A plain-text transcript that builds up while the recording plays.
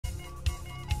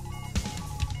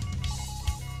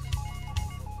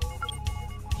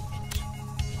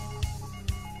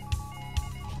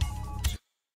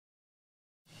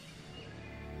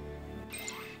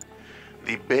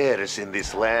The bears in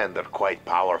this land are quite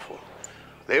powerful.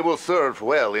 They will serve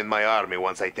well in my army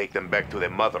once I take them back to the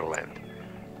motherland.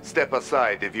 Step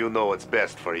aside if you know what's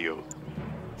best for you.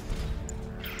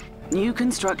 New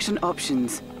construction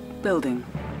options. Building.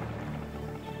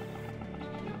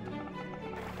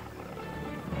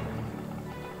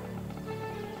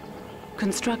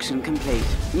 Construction complete.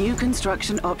 New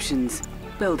construction options.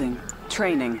 Building.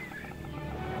 Training.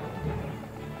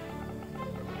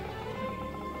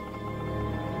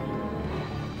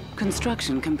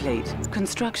 Construction complete.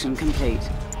 Construction complete.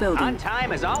 Building. On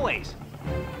time as always.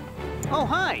 Oh,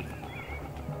 hi.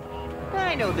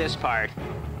 I know this part.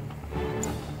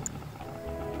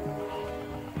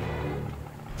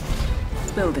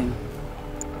 Building.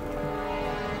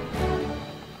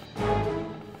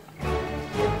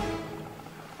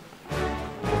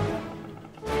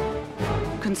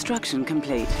 Construction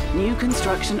complete. New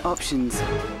construction options.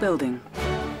 Building.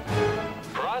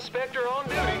 Prospector on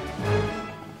duty.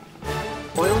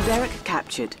 Oil derrick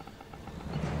captured.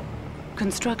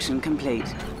 Construction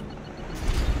complete.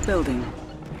 Building.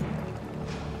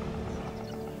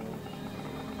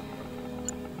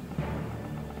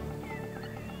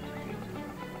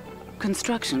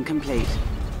 Construction complete.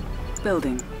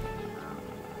 Building.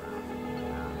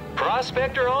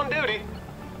 Prospector on duty.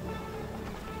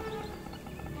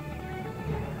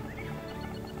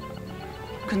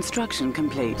 Construction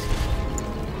complete.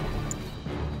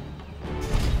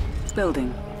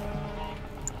 Building.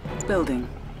 Building.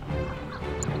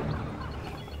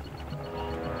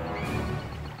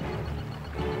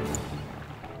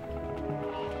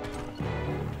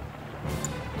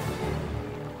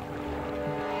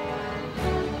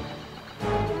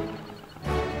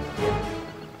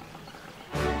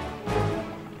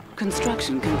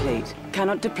 Construction complete.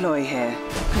 Cannot deploy here.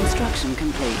 Construction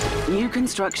complete. New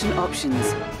construction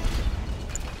options.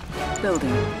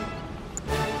 Building.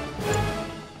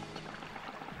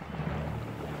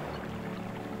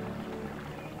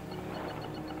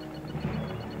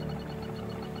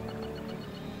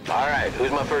 All right,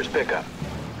 who's my first pickup?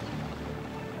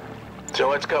 So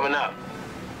what's coming up?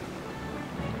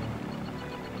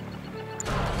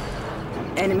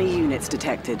 Enemy units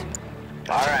detected.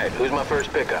 All right, who's my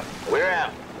first pickup? We're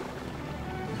out.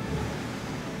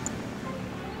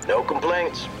 No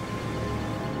complaints.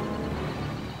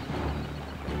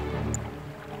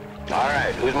 All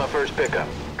right, who's my first pickup?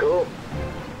 Cool.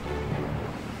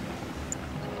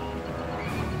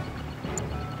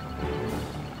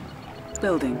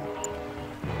 Building.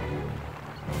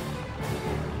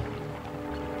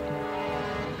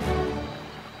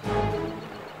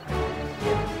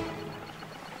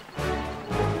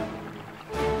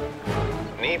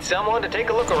 Need someone to take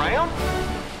a look around?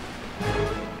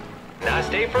 Now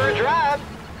stay for a drive.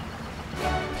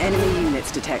 Enemy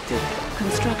units detected.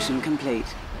 Construction complete.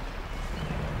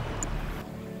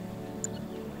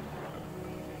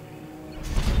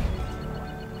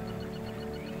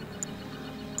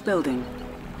 Building.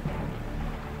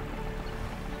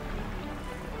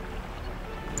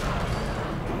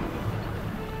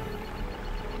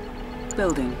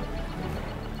 Building.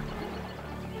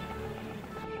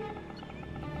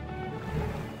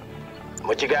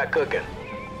 What you got cooking?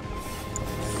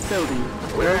 Building.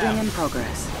 We're Building out. in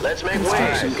progress. Let's make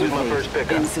Construction waves. Who's my complete. first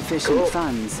pickup? Insufficient Cool.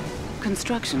 funds.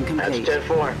 Construction complete. That's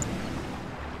 10-4.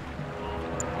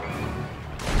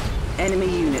 Enemy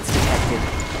units detected.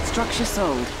 Structure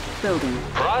sold. Building.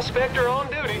 Prospector on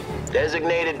duty.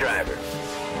 Designated driver.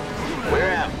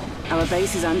 We're out. Our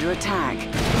base is under attack.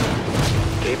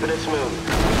 Keeping it smooth.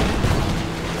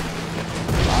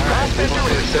 All right, who's my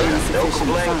first pickup? No Insufficient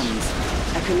complaints. funds.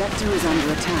 A collector is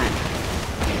under attack.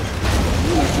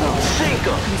 Unit lost. Sink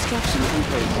 'em. Construction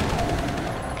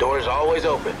complete. Doors always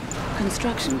open.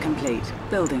 Construction complete.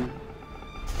 Building.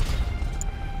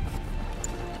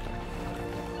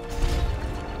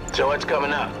 So what's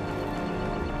coming up?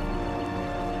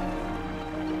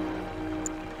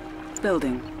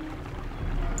 Building.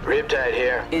 Riptide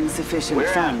here. Insufficient We're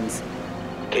out. funds.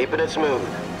 Keeping it smooth.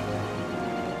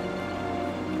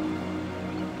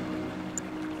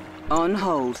 On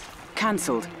hold.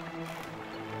 Cancelled.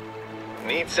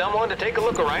 Need someone to take a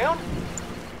look around?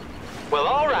 Well,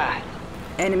 all right.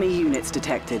 Enemy units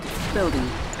detected. Building.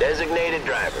 Designated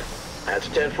driver. That's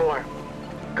 10-4.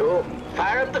 Cool.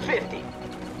 Fire up the 50.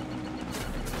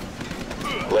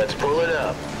 Let's pull it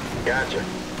up. Gotcha.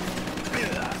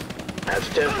 That's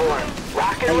 10-4.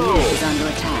 Rock A and unit roll. is under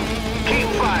attack. Keep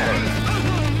firing.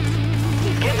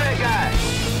 Get that guy.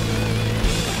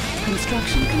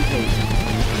 Construction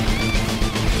complete.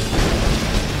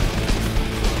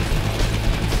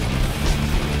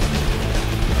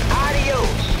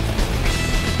 Adios.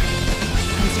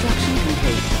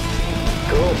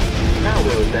 I'll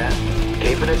go with that.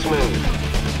 Keeping it smooth.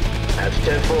 That's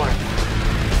 10-4.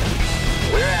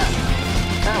 We're out.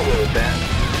 I'll go with that.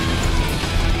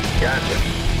 Gotcha.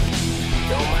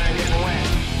 Don't mind getting wet.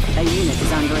 A unit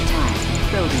is under attack.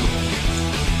 Building.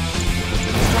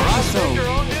 Structure sold. Prospector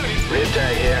on duty.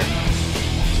 Reattack here.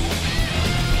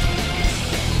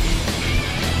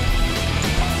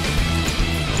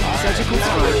 Surgical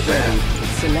strike ready.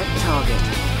 Select target.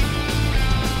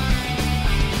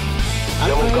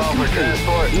 Someone Upgrade call for complete.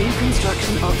 transport. New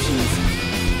construction options.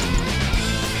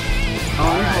 On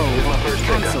Alright, here's my hold. first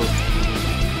pickup.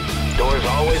 Cancelled. Door's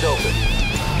always open.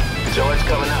 So it's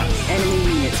coming up.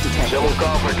 Enemy units detected. Someone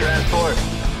call for transport.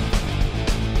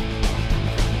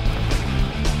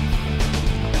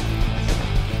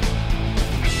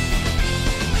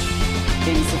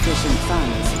 Insufficient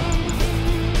funds.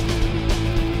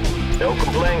 No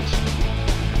complaints.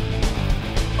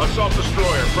 Assault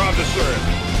destroyer, proud to serve.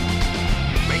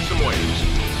 Make some waves.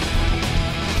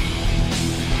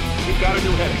 We've got a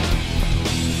new heading.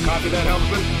 Copy that,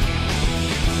 helmsman?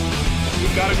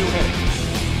 We've got a new heading.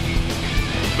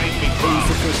 Make me proud.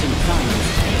 Insufficient funds.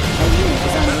 A unit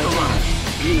is under attack.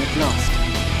 Unit lost.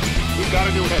 We've got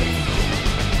a new heading.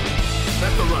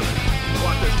 Set the runner.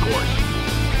 Plot this course.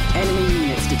 Enemy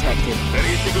units detected.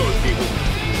 Steady as she goes, people.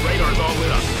 Radar's all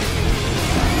lit up.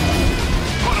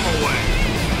 Put him away.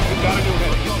 We've got a new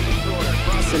heading. Assault destroyer,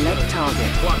 proud to Select serve.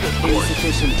 target. Plot this course.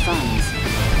 Insufficient funds.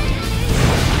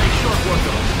 Make short work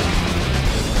of him.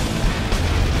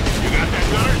 You got that,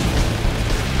 gunner?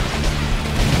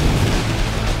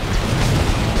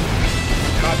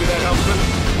 Copy that, helmsman.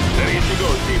 Steady as she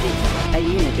goes, people. A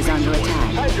unit is under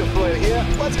attack. Hydrofoil here.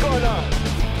 What's going on?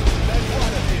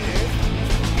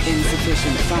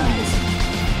 Insufficient funds.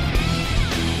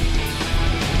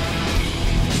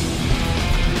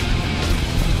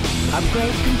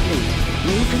 Upgrade complete.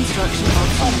 New construction Of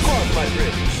options. course, my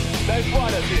friend. Nice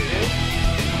water here, eh?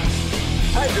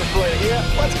 Hydrofoil here.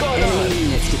 What's going on? Enemy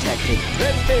units detected.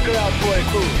 Let's take her out for a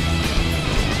cruise.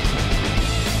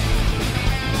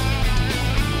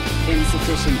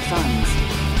 Insufficient funds.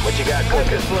 What you got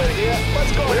cooking? Hydrofoil here.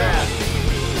 What's going on?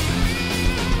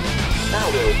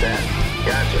 I'll go with that.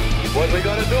 Gotcha. What we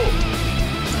gonna do?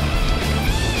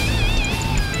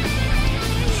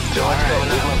 So what's going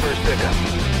on? My first pickup.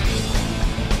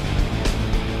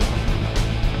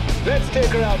 Let's take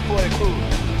her out for a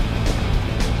cruise.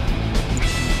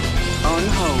 On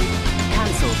hold.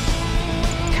 Cancelled.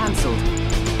 Cancelled.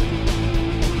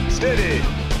 Steady.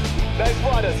 Nice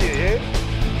waters here, eh?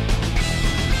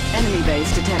 Enemy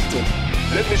base detected.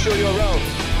 Let me show you around.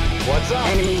 What's up?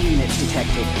 Enemy units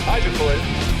detected. Hydrofoil.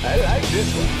 I like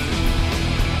this one.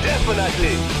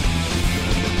 Definitely.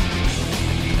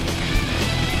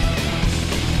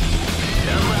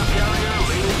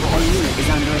 A unit is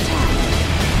under attack.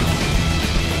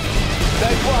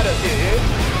 Nice waters here, eh?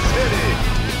 Steady.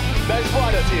 Nice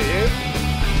waters here,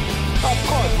 eh? Of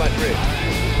course, my friend.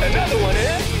 Another one,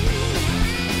 eh?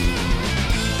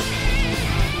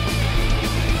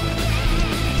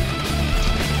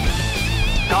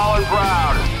 Tall and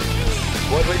proud.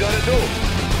 What we gonna do?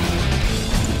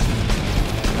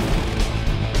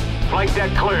 Flight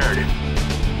deck cleared.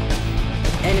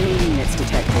 Enemy units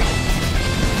detected.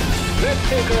 Let's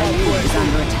take her A out for unit a is cruise.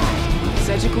 under attack.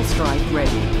 Surgical strike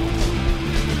ready.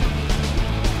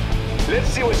 Let's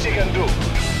see what she can do.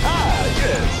 Ah,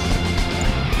 yes.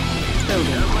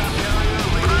 Building.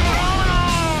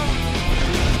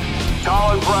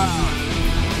 Tall and proud.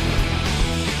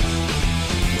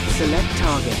 Select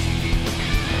target.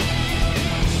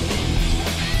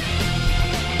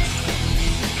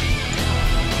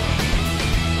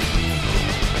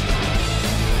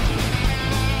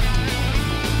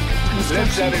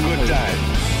 Let's have a good complete. time.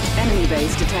 Enemy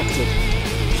base detected.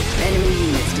 Enemy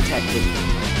units detected.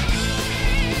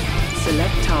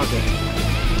 Select target.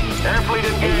 Airfleet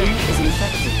A engaged. unit is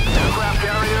infected. Aircraft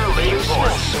carrier leaving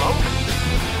port. Smoke?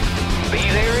 Be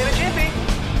there in a jiffy.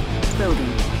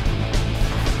 Building.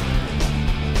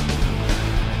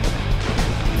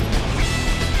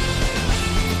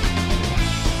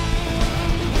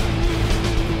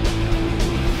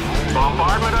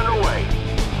 Bombardment underway.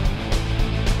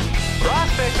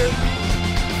 Prospector.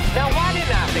 Now why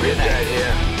didn't I think of Reattack that?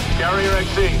 here. Carrier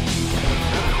XC.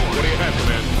 What do you have,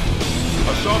 Command?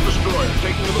 Assault destroyer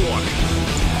taking to the water.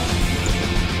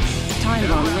 Time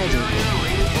bomb ready.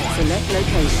 Select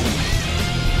location.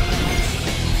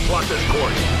 Plot this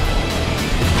course.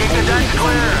 Keep A the unit decks is under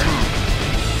clear. attack.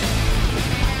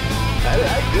 I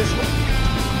like this one.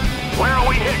 Where are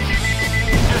we hit?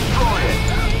 Destroy it.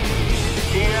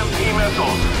 EMP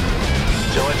missiles.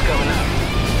 So it's coming up.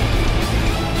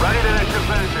 Ready to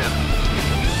intervention.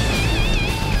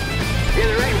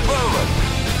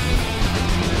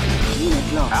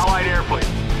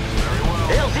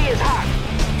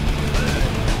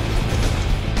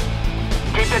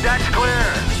 the decks clear.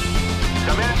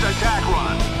 Commence attack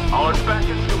run. All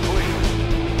inspections complete.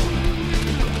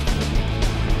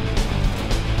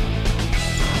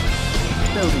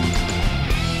 Building.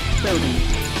 Building.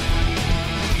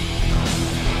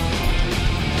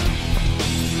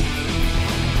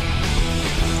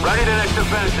 Ready the next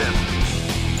offensive.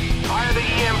 Fire the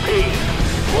EMP.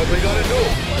 What we gonna do?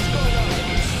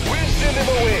 We'll send him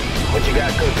away. What you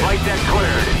got cooking? Flight deck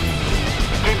cleared.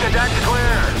 Keep the decks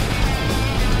clear.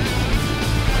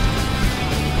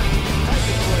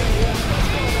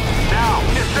 Now,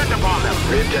 descend upon them.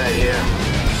 Riptide here.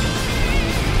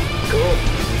 Cool.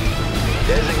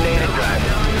 Designated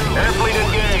driver. Airfleet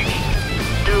engaged.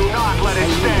 Do not let A it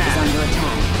unit is stand. under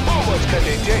attack. How much can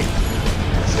they take?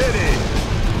 Steady.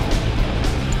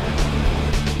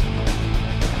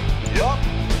 Yup.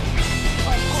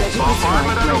 Surgical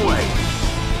Bombardment strike underway.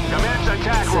 ready. Commence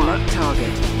attack run. Select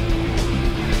target.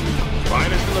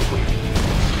 Finest in the fleet.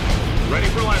 Ready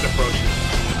for land approach.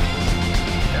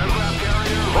 Aircraft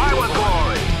carrier. Fly with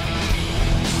glory.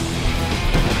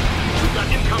 We've got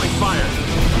incoming fire.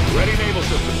 Ready naval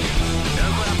system.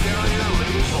 Aircraft carrier.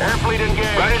 Airfleet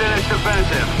engaged. Ready the next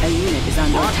offensive. A unit is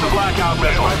under Launch the attack. blackout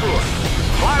That's my missile. door.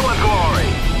 Fly with glory.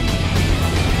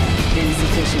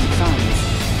 Insufficient funds.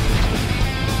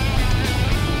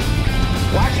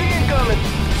 Watch the incoming.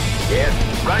 Yeah.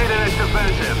 Ready the next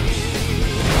offensive.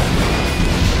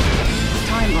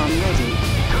 Time bomb ready.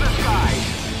 To the skies.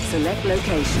 Select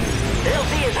location.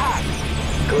 LC is hot.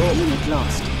 Cool. Unit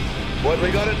lost. What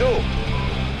we gonna do? Let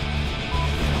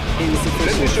me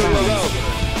Insufficient show you funds. around.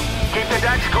 Keep the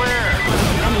decks clear.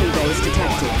 Enemy base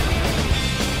detected.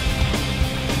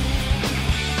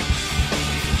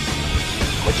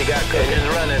 What you got cooking? Engines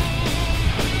running.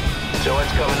 So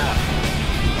what's coming up?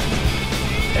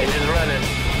 Engines running.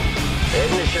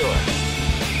 Heading to shore.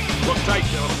 Look tight,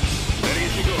 gentlemen. Ready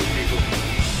as you go, Diesel.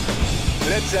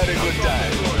 Let's have a good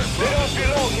time. They don't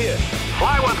belong here.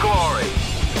 Fly with glory.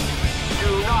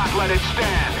 Do not let it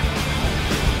stand.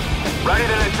 Ready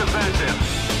the next offensive.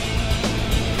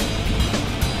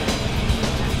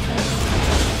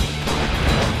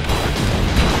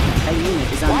 A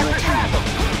unit is under attack.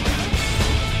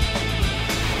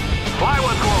 Fly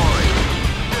with glory.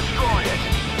 Destroy it.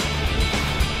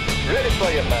 Ready for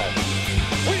you, man.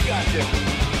 We got you.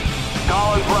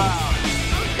 Tall and proud.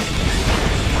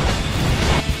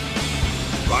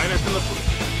 Finest in the fleet.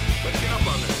 Let's get up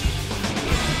on this.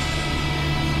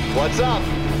 What's up?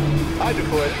 I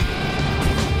deployed.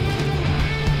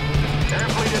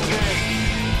 Airfleet engaged.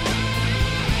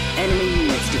 Enemy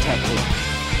units detected.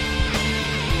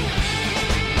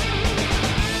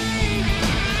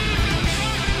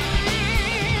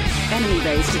 Enemy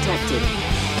base detected.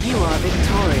 You are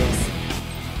victorious.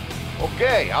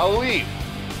 Okay, I'll leave.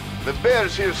 The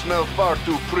bears here smell far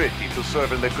too pretty to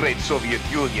serve in the great Soviet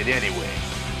Union anyway.